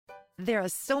There are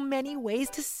so many ways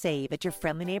to save at your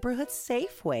friendly neighborhood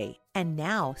Safeway. And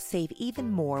now, save even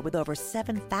more with over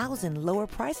 7,000 lower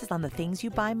prices on the things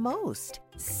you buy most.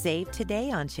 Save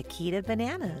today on Chiquita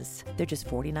bananas. They're just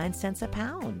 49 cents a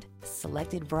pound.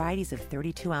 Selected varieties of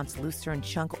 32-ounce Lucerne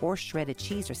chunk or shredded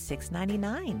cheese are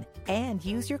 $6.99. And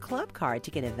use your club card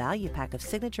to get a value pack of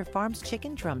Signature Farms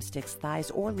chicken drumsticks, thighs,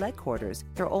 or leg quarters.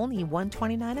 They're only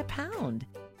 $1.29 a pound.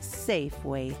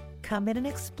 Safeway. Come in and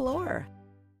explore.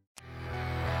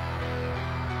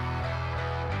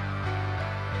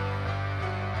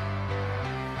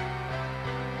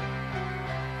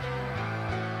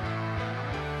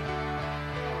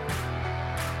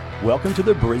 Welcome to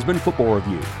the Brisbane Football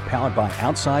Review, powered by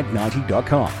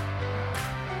Outside90.com.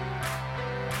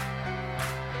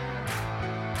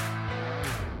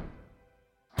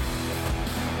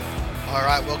 All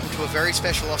right, welcome to a very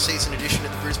special off-season edition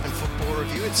of the Brisbane Football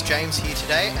Review. It's James here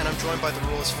today, and I'm joined by the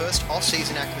Roar's first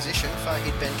off-season acquisition,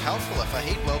 Fahid Ben Khalfallah.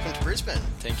 Fahid, welcome to Brisbane.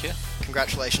 Thank you.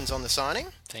 Congratulations on the signing.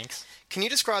 Thanks. Can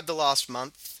you describe the last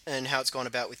month and how it's gone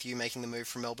about with you making the move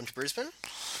from Melbourne to Brisbane?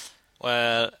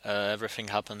 Well, everything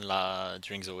happened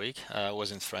during the week. I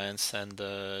was in France, and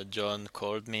John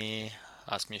called me,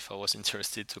 asked me if I was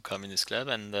interested to come in his club,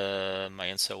 and my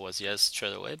answer was yes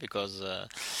straight away because, I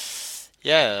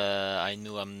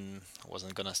knew I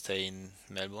wasn't gonna stay in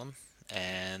Melbourne,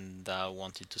 and I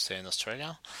wanted to stay in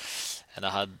Australia, and I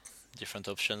had different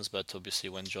options, but obviously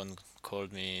when John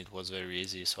called me, it was very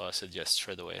easy, so I said yes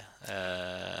straight away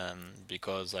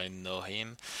because I know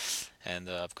him and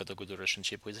I've got a good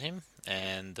relationship with him,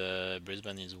 and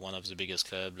Brisbane is one of the biggest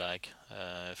clubs, like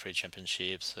 3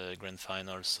 championships, grand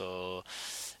finals,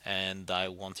 and I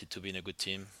wanted to be in a good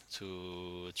team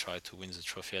to try to win the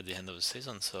trophy at the end of the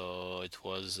season, so it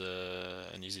was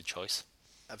an easy choice.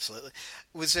 Absolutely.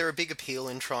 Was there a big appeal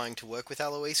in trying to work with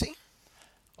Aloisi?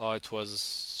 Oh, it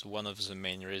was one of the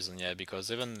main reasons, yeah,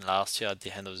 because even last year at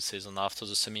the end of the season, after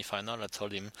the semi-final, I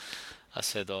told him, I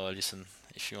said, oh, listen,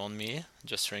 if you want me,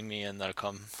 just ring me and I'll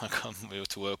come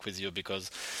to work with you because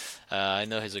I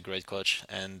know he's a great coach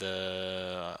and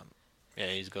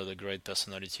he's got a great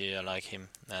personality. I like him.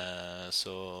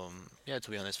 To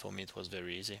be honest, for me, it was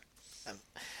very easy.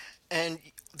 And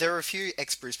there are a few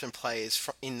ex-Brisbane players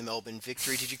in the Melbourne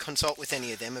Victory. Did you consult with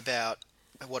any of them about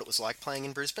what it was like playing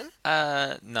in Brisbane?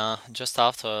 No, just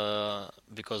after,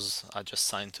 because I just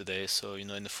signed today, so in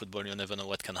the football you never know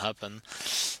what can happen.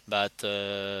 But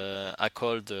I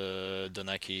called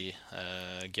Donaki,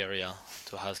 Geria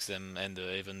to ask them, and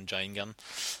even Jaingham,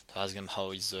 to ask them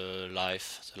how is the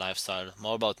lifestyle,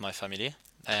 more about my family,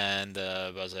 and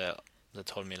they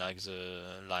told me like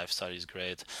the lifestyle is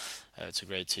great, it's a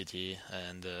great city,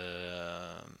 and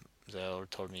they all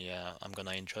told me I'm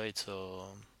gonna enjoy it.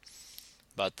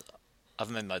 But I've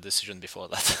made my decision before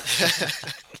that.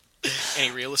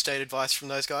 Any real estate advice from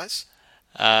those guys?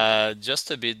 Just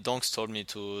a bit. Donks told me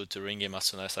to ring him as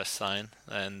soon as I sign,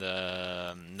 and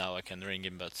now I can ring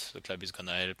him, but the club is going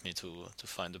to help me to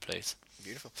find a place.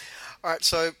 Beautiful. All right,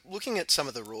 so looking at some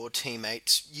of the Raw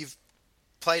teammates, you've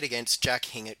played against Jack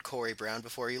Hingett, Corey Brown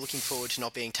before. Are you looking forward to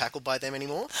not being tackled by them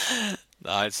anymore?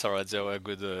 No, it's alright. They were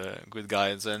good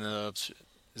guys, and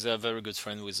they're very good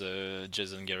friends with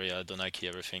Jason Geria, Donaki,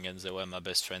 everything, and they were my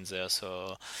best friends there.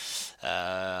 So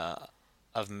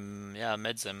I've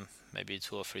met them maybe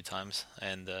 2 or 3 times,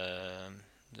 and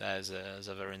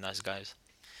they're very nice guys.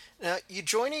 Now, you're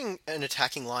joining an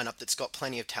attacking lineup that's got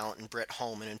plenty of talent in Brett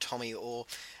Holman and Tommy Orr.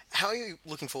 How are you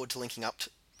looking forward to linking up?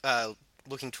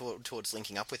 Towards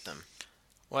linking up with them?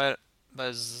 Well, it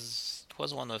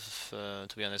was one of,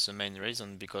 to be honest, the main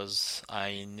reason, because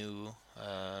I knew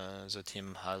the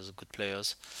team has good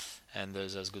players, and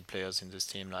there's good players in this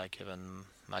team, like even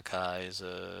Mackay,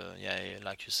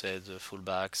 like you said, the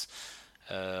fullbacks,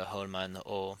 Holman,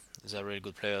 or they're really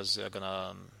good players. The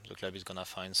club is gonna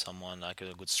find someone like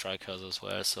a good strikers as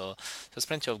well. So there's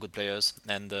plenty of good players,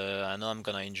 and I know I'm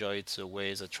gonna enjoy it the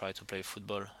way they try to play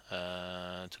football,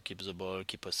 to keep the ball,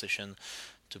 keep possession,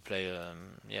 to play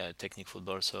technique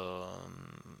football. So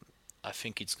I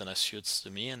think it's gonna suit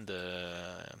me, and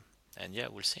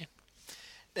we'll see.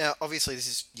 Now, obviously, this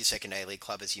is your second A-League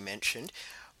club, as you mentioned.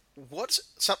 What's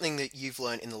something that you've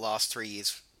learned in the last 3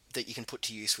 years that you can put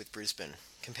to use with Brisbane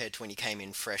compared to when you came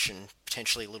in fresh and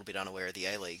potentially a little bit unaware of the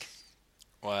A-League?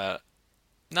 Well,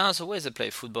 no, the way they play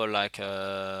football, I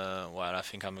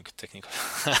think I'm a good technical.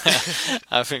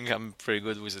 I think I'm pretty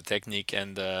good with the technique,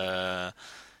 and I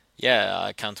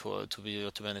can't. To be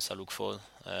honest, I look forward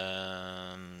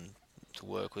to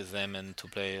work with them and to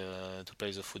play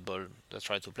the football they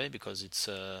try to play, because it's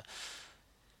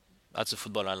that's the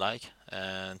football I like,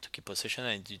 and to keep possession.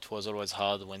 And it was always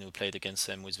hard when we played against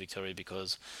them with victory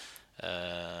because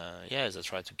they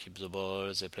try to keep the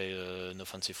ball, they play an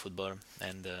offensive football,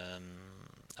 and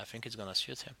I think it's gonna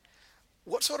suit him.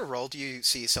 What sort of role do you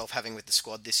see yourself having with the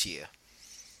squad this year?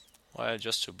 Well,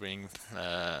 just to bring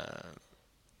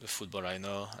the football I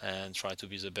know and try to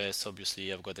be the best.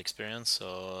 Obviously, I've got experience,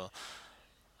 so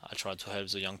I try to help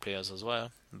the young players as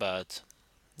well. But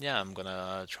yeah, I'm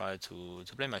gonna try to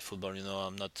play my football.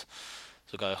 I'm not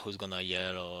the guy who's gonna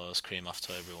yell or scream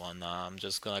after everyone. I'm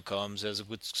just gonna come. There's a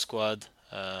good squad.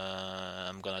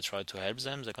 I'm gonna try to help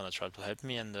them. They're gonna try to help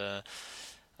me, and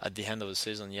at the end of the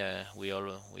season, we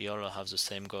all have the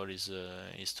same goal: is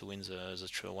to win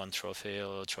the one trophy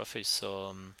or trophies. So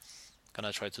I'm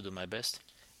gonna try to do my best.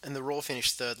 And the Raw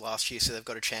finished third last year, so they've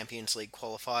got a Champions League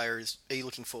qualifier. Are you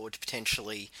looking forward to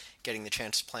potentially getting the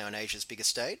chance to play on Asia's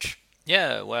biggest stage?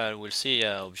 Yeah, well, we'll see.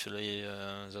 Obviously,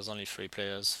 there's only 3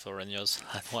 players for Rangers.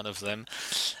 I'm one of them,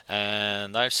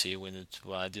 and I'll see.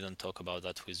 I didn't talk about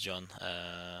that with John.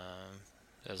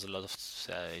 There's a lot of.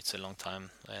 It's a long time,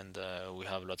 and we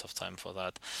have a lot of time for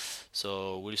that.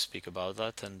 So we'll speak about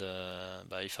that, and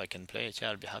but if I can play it,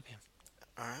 I'll be happy.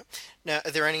 All right. Now,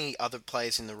 are there any other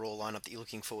players in the Raw lineup that you're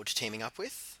looking forward to teaming up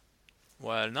with?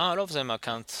 Well, no, all of them I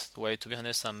can't wait. To be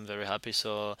honest, I'm very happy.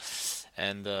 To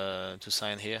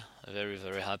sign here, very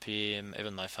very happy.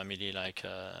 Even my family,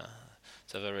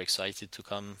 they're very excited to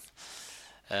come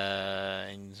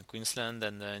in Queensland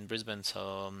and in Brisbane.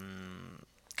 So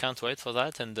can't wait for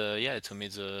that. And to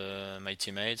meet my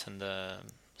teammates and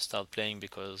start playing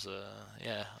because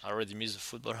I already miss the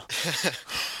football.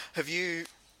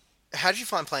 How did you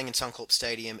find playing in Suncorp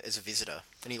Stadium as a visitor?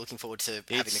 And are you looking forward to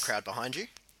having the crowd behind you?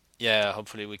 Yeah,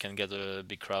 hopefully we can get a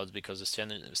big crowd because the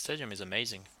stadium is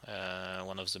amazing.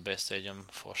 One of the best stadium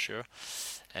for sure.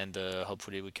 And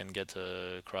hopefully we can get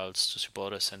crowds to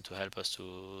support us and to help us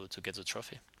to get the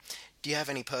trophy. Do you have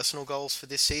any personal goals for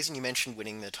this season? You mentioned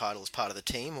winning the title as part of the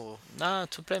team, or? Nah,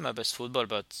 to play my best football,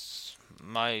 but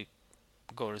my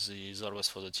goal is always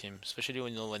for the team. Especially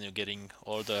when you're getting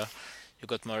older, you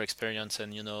got more experience,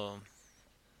 and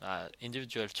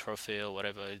individual trophy or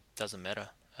whatever, it doesn't matter.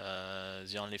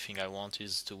 The only thing I want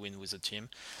is to win with the team,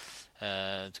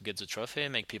 to get the trophy,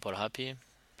 make people happy,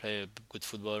 play good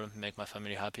football, make my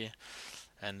family happy,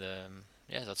 and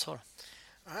that's all.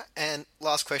 All right. And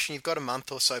last question, you've got a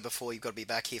month or so before you've got to be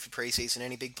back here for pre-season.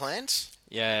 Any big plans?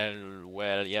 Yeah,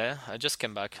 I just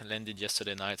came back, landed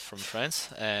yesterday night from France,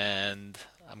 and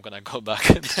I'm gonna go back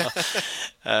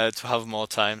to have more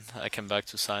time. I came back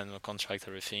to sign a contract,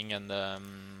 everything, and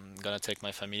I'm gonna take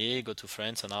my family, go to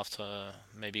France, and after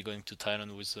maybe going to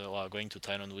Thailand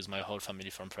with my whole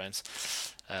family from France.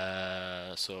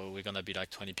 So we're gonna be like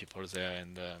 20 people there,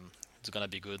 and it's gonna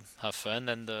be good. Have fun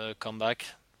and come back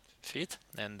fit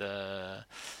and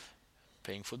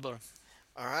playing football.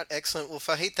 All right, excellent. Well,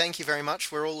 Fahid, thank you very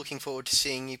much. We're all looking forward to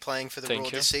seeing you playing for the Raw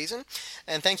this season.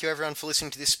 And thank you, everyone, for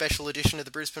listening to this special edition of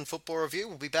the Brisbane Football Review.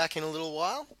 We'll be back in a little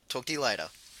while. Talk to you later.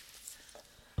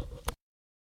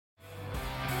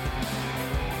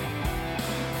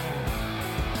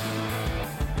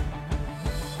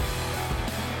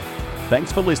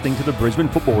 Thanks for listening to the Brisbane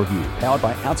Football Review, powered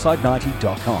by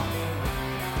Outside90.com.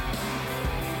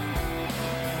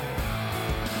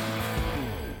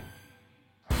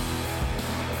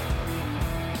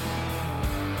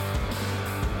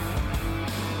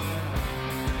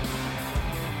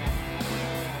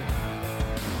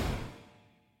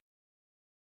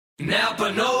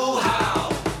 Napa know-how.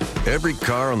 Every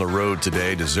car on the road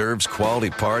today deserves quality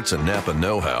parts and Napa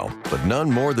know-how, but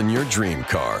none more than your dream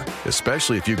car,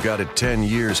 especially if you've got it 10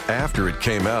 years after it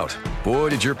came out. Boy,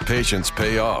 did your patience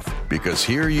pay off, because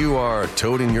here you are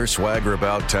toting your swagger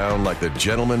about town like the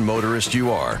gentleman motorist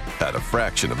you are at a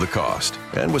fraction of the cost.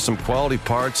 And with some quality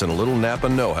parts and a little Napa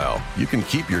know-how, you can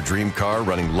keep your dream car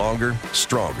running longer,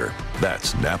 stronger.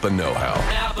 That's Napa know-how.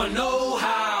 Napa know-how.